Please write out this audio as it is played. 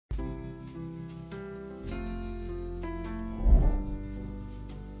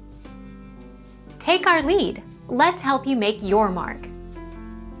Take our lead. Let's help you make your mark.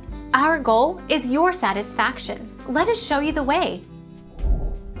 Our goal is your satisfaction. Let us show you the way.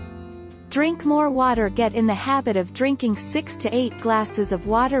 Drink more water. Get in the habit of drinking 6 to 8 glasses of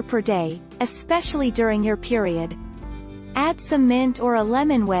water per day, especially during your period. Add some mint or a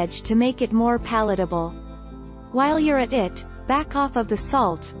lemon wedge to make it more palatable. While you're at it, back off of the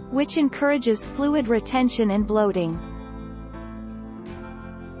salt, which encourages fluid retention and bloating.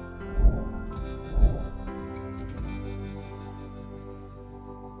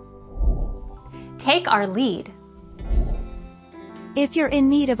 Take our lead. If you're in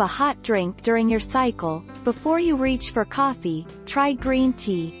need of a hot drink during your cycle, before you reach for coffee, try green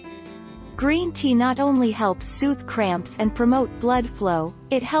tea. Green tea not only helps soothe cramps and promote blood flow,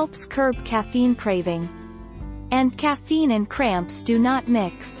 it helps curb caffeine craving. And caffeine and cramps do not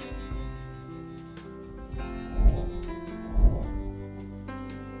mix.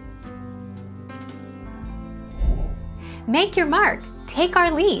 Make your mark. Take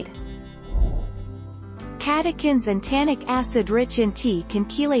our lead. Catechins and tannic acid rich in tea can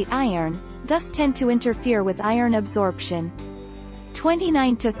chelate iron, thus tend to interfere with iron absorption.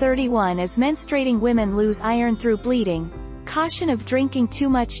 29 to 31. As menstruating women lose iron through bleeding, caution of drinking too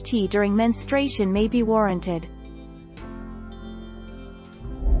much tea during menstruation may be warranted.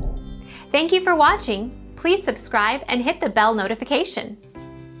 Thank you for watching. Please subscribe and hit the bell notification.